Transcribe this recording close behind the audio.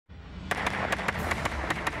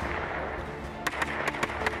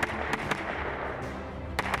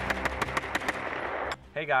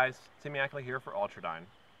Hey guys, Tim Yackley here for Ultradyne.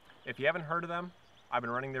 If you haven't heard of them, I've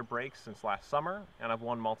been running their brakes since last summer and I've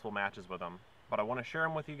won multiple matches with them. But I want to share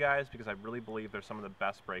them with you guys because I really believe they're some of the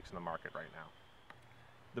best brakes in the market right now.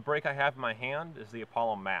 The brake I have in my hand is the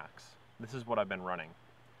Apollo Max. This is what I've been running.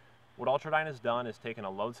 What Ultradyne has done is taken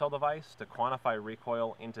a load cell device to quantify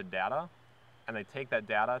recoil into data, and they take that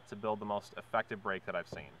data to build the most effective brake that I've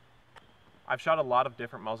seen. I've shot a lot of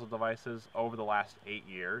different muzzle devices over the last 8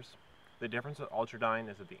 years. The difference with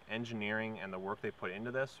Ultradyne is that the engineering and the work they put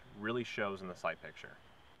into this really shows in the sight picture.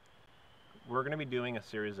 We're going to be doing a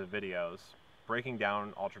series of videos breaking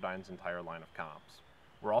down Ultradyne's entire line of comps.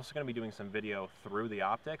 We're also going to be doing some video through the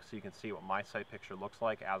optics so you can see what my sight picture looks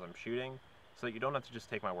like as I'm shooting, so that you don't have to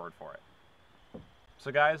just take my word for it.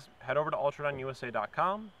 So guys, head over to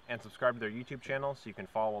ultradyneusa.com and subscribe to their YouTube channel so you can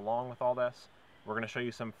follow along with all this. We're going to show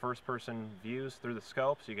you some first-person views through the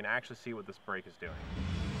scope so you can actually see what this brake is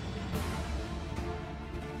doing.